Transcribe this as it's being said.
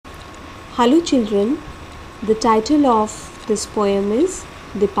Hello children, the title of this poem is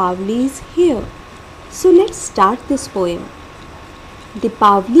Dipawali is here. So let's start this poem.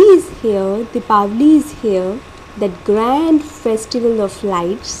 Dipawali is here, that grand festival of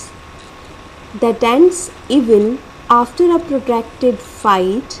lights that ends evil after a protracted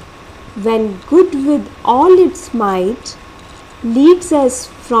fight, when good with all its might leads us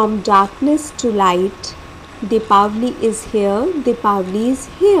from darkness to light. Dipawali is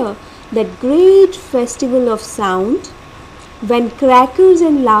here, that great festival of sound, when crackers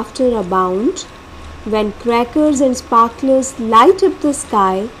and laughter abound, when crackers and sparklers light up the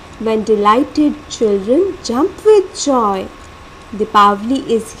sky, when delighted children jump with joy. Dipawali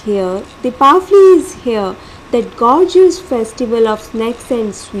is here, that gorgeous festival of snacks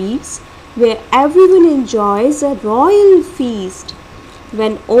and sweets, where everyone enjoys a royal feast,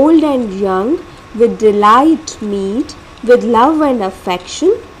 when old and young with delight meet, with love and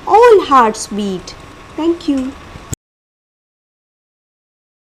affection all hearts beat. Thank you.